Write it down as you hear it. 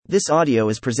This audio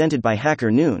is presented by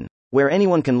Hacker Noon, where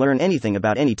anyone can learn anything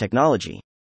about any technology.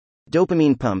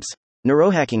 Dopamine Pumps,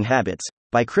 Neurohacking Habits,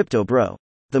 by Crypto Bro.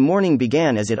 The morning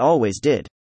began as it always did.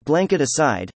 Blanket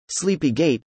aside, sleepy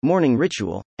gait, morning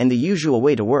ritual, and the usual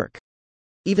way to work.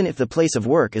 Even if the place of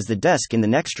work is the desk in the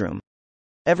next room.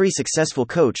 Every successful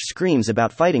coach screams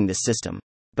about fighting this system.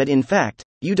 But in fact,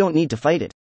 you don't need to fight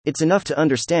it. It's enough to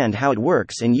understand how it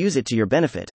works and use it to your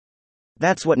benefit.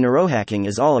 That's what neurohacking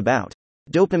is all about.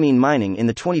 Dopamine mining in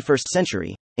the 21st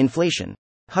century, inflation.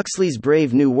 Huxley's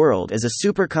Brave New World is a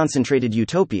super-concentrated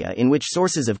utopia in which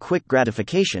sources of quick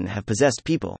gratification have possessed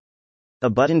people. A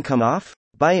button come off?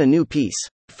 Buy a new piece.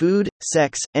 Food,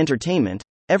 sex, entertainment,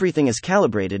 everything is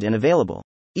calibrated and available.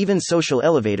 Even social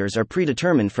elevators are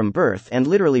predetermined from birth and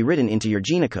literally written into your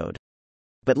genocode.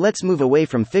 But let's move away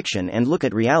from fiction and look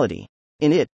at reality.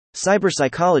 In it,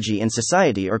 cyberpsychology and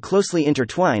society are closely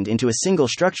intertwined into a single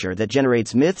structure that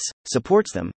generates myths,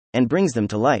 supports them, and brings them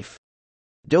to life.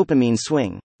 Dopamine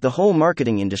swing. The whole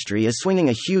marketing industry is swinging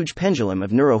a huge pendulum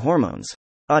of neurohormones.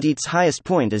 At its highest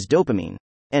point is dopamine,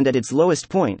 and at its lowest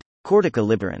point,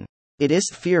 corticoliberin. It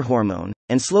is fear hormone,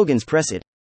 and slogans press it.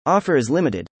 Offer is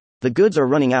limited. The goods are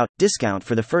running out, discount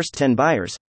for the first 10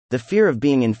 buyers. The fear of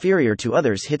being inferior to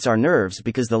others hits our nerves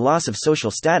because the loss of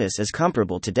social status is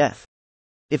comparable to death.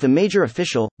 If a major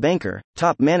official, banker,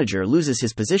 top manager loses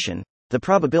his position, the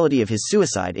probability of his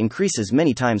suicide increases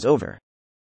many times over.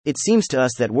 It seems to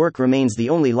us that work remains the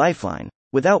only lifeline,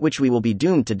 without which we will be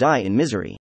doomed to die in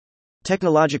misery.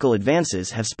 Technological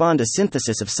advances have spawned a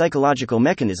synthesis of psychological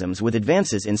mechanisms with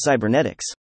advances in cybernetics.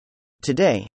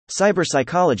 Today,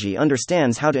 cyberpsychology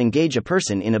understands how to engage a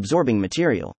person in absorbing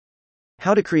material.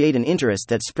 How to create an interest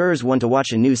that spurs one to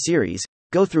watch a new series,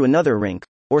 go through another rink,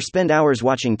 or spend hours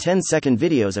watching 10-second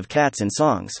videos of cats and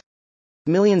songs.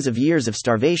 Millions of years of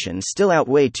starvation still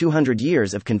outweigh 200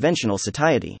 years of conventional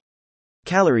satiety.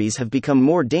 Calories have become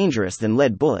more dangerous than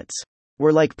lead bullets.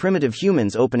 We're like primitive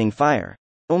humans opening fire.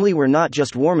 Only we're not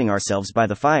just warming ourselves by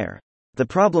the fire. The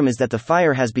problem is that the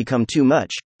fire has become too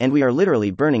much, and we are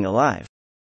literally burning alive.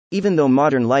 Even though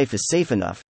modern life is safe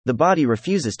enough, the body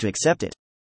refuses to accept it.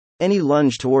 Any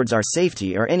lunge towards our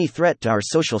safety or any threat to our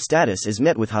social status is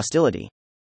met with hostility.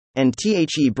 And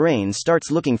the brain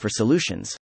starts looking for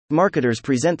solutions. Marketers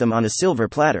present them on a silver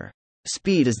platter.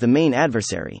 Speed is the main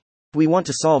adversary. We want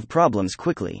to solve problems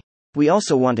quickly. We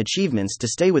also want achievements to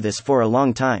stay with us for a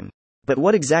long time. But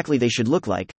what exactly they should look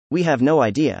like, we have no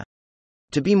idea.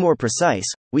 To be more precise,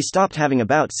 we stopped having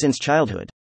about since childhood.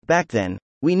 Back then,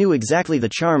 we knew exactly the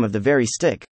charm of the very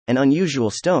stick, an unusual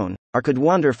stone, or could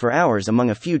wander for hours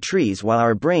among a few trees while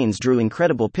our brains drew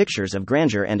incredible pictures of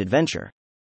grandeur and adventure.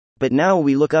 But now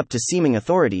we look up to seeming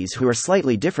authorities who are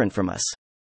slightly different from us.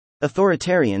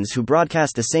 Authoritarians who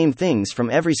broadcast the same things from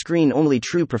every screen. Only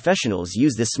true professionals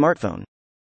use this smartphone.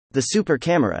 The super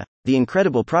camera, the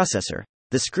incredible processor,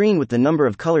 the screen with the number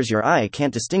of colors your eye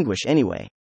can't distinguish anyway.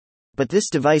 But this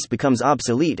device becomes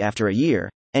obsolete after a year,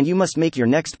 and you must make your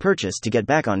next purchase to get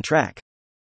back on track.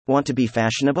 Want to be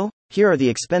fashionable? Here are the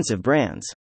expensive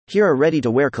brands. Here are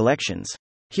ready-to-wear collections.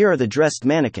 Here are the dressed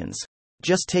mannequins.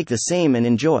 Just take the same and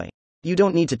enjoy. You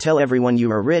don't need to tell everyone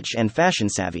you are rich and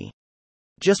fashion-savvy.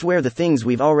 Just wear the things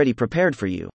we've already prepared for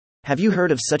you. Have you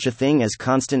heard of such a thing as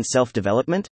constant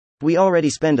self-development? We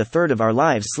already spend a third of our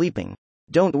lives sleeping.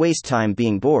 Don't waste time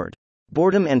being bored.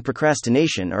 Boredom and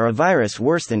procrastination are a virus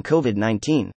worse than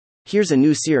COVID-19. Here's a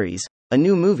new series, a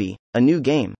new movie, a new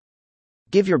game.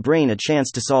 Give your brain a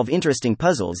chance to solve interesting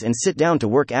puzzles and sit down to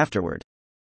work afterward.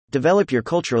 Develop your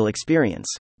cultural experience.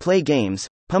 Play games,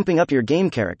 pumping up your game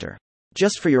character.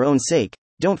 Just for your own sake,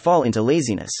 don't fall into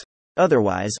laziness.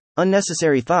 Otherwise,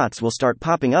 unnecessary thoughts will start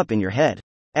popping up in your head.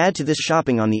 Add to this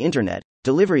shopping on the internet,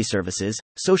 delivery services,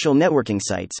 social networking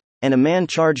sites, and a man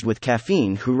charged with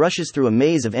caffeine who rushes through a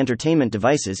maze of entertainment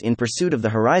devices in pursuit of the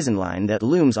horizon line that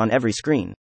looms on every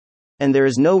screen. And there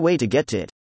is no way to get to it.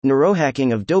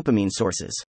 Neurohacking of dopamine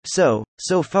sources. So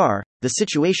far, the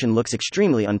situation looks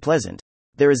extremely unpleasant.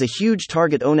 There is a huge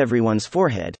target on everyone's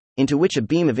forehead, into which a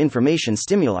beam of information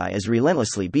stimuli is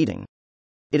relentlessly beating.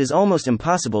 It is almost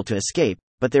impossible to escape,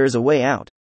 but there is a way out.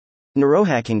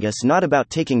 Neurohacking is not about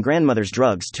taking grandmother's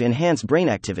drugs to enhance brain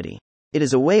activity. It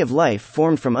is a way of life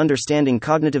formed from understanding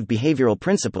cognitive behavioral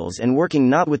principles and working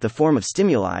not with the form of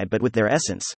stimuli but with their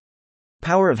essence.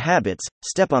 Power of habits,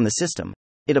 step on the system.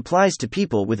 It applies to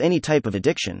people with any type of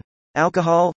addiction.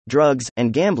 Alcohol, drugs,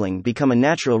 and gambling become a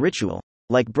natural ritual,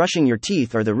 like brushing your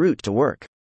teeth or the route to work.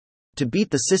 To beat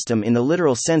the system in the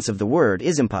literal sense of the word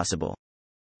is impossible.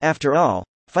 After all,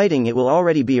 fighting it will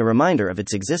already be a reminder of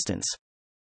its existence.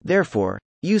 Therefore,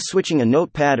 Use switching a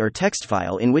notepad or text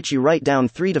file in which you write down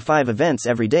 3 to 5 events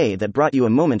every day that brought you a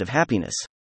moment of happiness.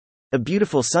 A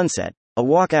beautiful sunset, a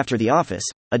walk after the office,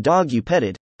 a dog you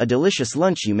petted, a delicious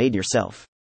lunch you made yourself.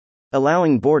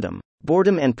 Allowing boredom.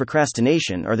 Boredom and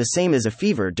procrastination are the same as a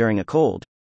fever during a cold.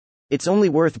 It's only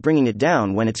worth bringing it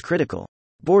down when it's critical.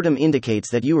 Boredom indicates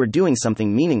that you are doing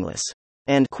something meaningless.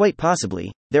 And, quite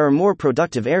possibly, there are more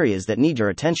productive areas that need your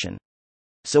attention.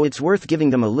 So it's worth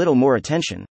giving them a little more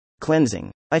attention.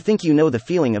 Cleansing. I think you know the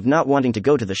feeling of not wanting to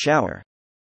go to the shower.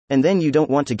 And then you don't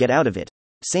want to get out of it.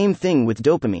 Same thing with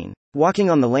dopamine. Walking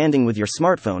on the landing with your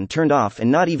smartphone turned off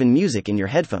and not even music in your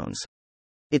headphones.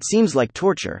 It seems like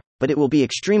torture, but it will be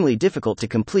extremely difficult to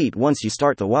complete once you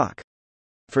start the walk.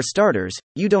 For starters,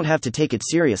 you don't have to take it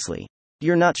seriously.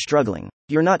 You're not struggling.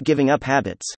 You're not giving up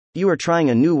habits. You are trying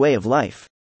a new way of life.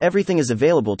 Everything is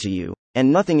available to you,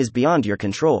 and nothing is beyond your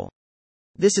control.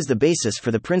 This is the basis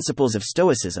for the principles of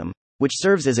Stoicism, which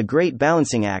serves as a great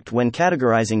balancing act when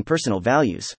categorizing personal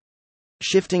values.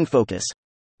 Shifting focus.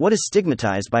 What is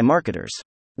stigmatized by marketers?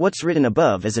 What's written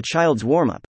above as a child's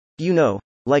warm-up?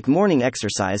 Like morning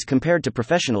exercise compared to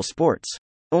professional sports.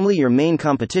 Only your main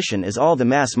competition is all the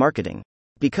mass marketing.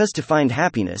 Because to find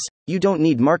happiness, you don't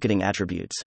need marketing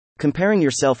attributes. Comparing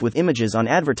yourself with images on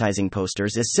advertising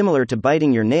posters is similar to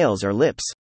biting your nails or lips.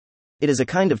 It is a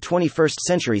kind of 21st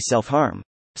century self-harm.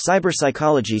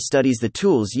 Cyberpsychology studies the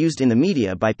tools used in the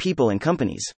media by people and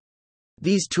companies.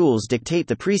 These tools dictate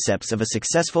the precepts of a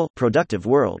successful, productive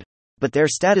world. But their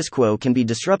status quo can be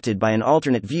disrupted by an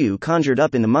alternate view conjured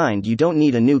up in the mind. You don't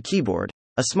need a new keyboard,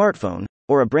 a smartphone,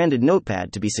 or a branded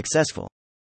notepad to be successful.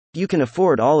 You can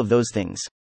afford all of those things.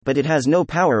 But it has no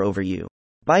power over you.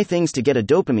 Buy things to get a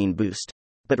dopamine boost.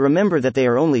 But remember that they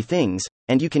are only things,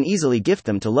 and you can easily gift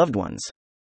them to loved ones.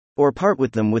 Or part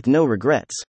with them with no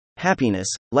regrets. Happiness,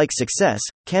 like success,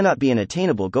 cannot be an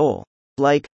attainable goal.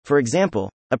 Like, for example,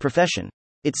 a profession.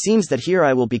 It seems that here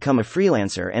I will become a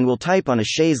freelancer and will type on a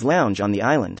chaise lounge on the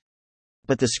island.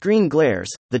 But the screen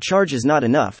glares, the charge is not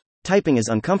enough, typing is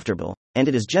uncomfortable, and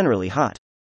it is generally hot.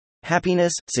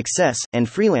 Happiness, success, and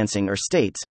freelancing are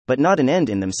states, but not an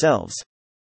end in themselves.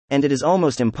 And it is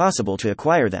almost impossible to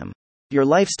acquire them. Your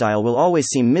lifestyle will always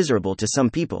seem miserable to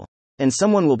some people, and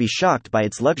someone will be shocked by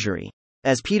its luxury.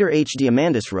 As Peter H.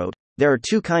 Diamandis wrote, there are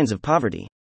two kinds of poverty.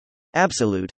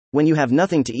 Absolute, when you have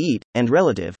nothing to eat, and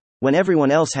relative, when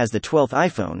everyone else has the 12th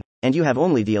iPhone, and you have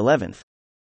only the 11th.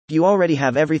 You already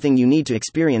have everything you need to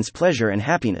experience pleasure and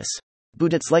happiness.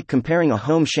 But it's like comparing a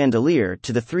home chandelier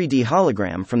to the 3D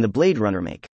hologram from the Blade Runner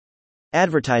make.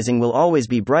 Advertising will always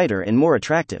be brighter and more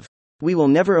attractive. We will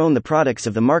never own the products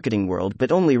of the marketing world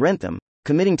but only rent them,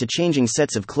 committing to changing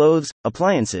sets of clothes,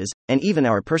 appliances, and even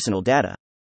our personal data.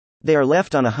 They are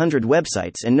left on 100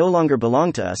 websites and no longer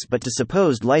belong to us but to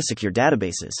supposed lie-secure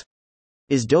databases.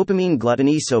 Is dopamine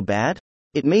gluttony so bad?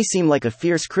 It may seem like a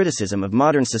fierce criticism of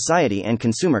modern society and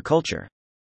consumer culture.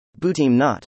 But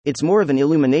not. It's more of an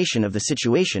illumination of the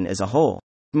situation as a whole.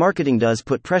 Marketing does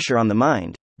put pressure on the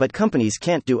mind, but companies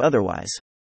can't do otherwise.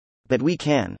 But we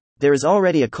can. There is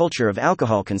already a culture of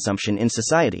alcohol consumption in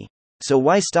society. So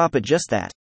why stop at just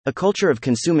that? A culture of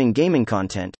consuming gaming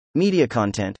content, media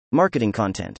content, marketing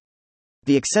content.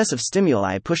 The excessive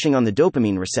stimuli pushing on the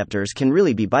dopamine receptors can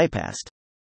really be bypassed.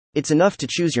 It's enough to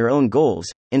choose your own goals,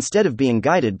 instead of being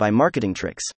guided by marketing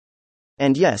tricks.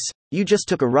 And yes, you just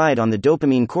took a ride on the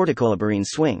dopamine corticoleberine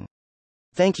swing.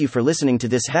 Thank you for listening to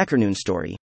this HackerNoon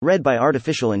story, read by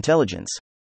Artificial Intelligence.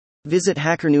 Visit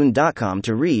hackernoon.com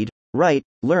to read, write,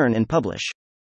 learn and publish.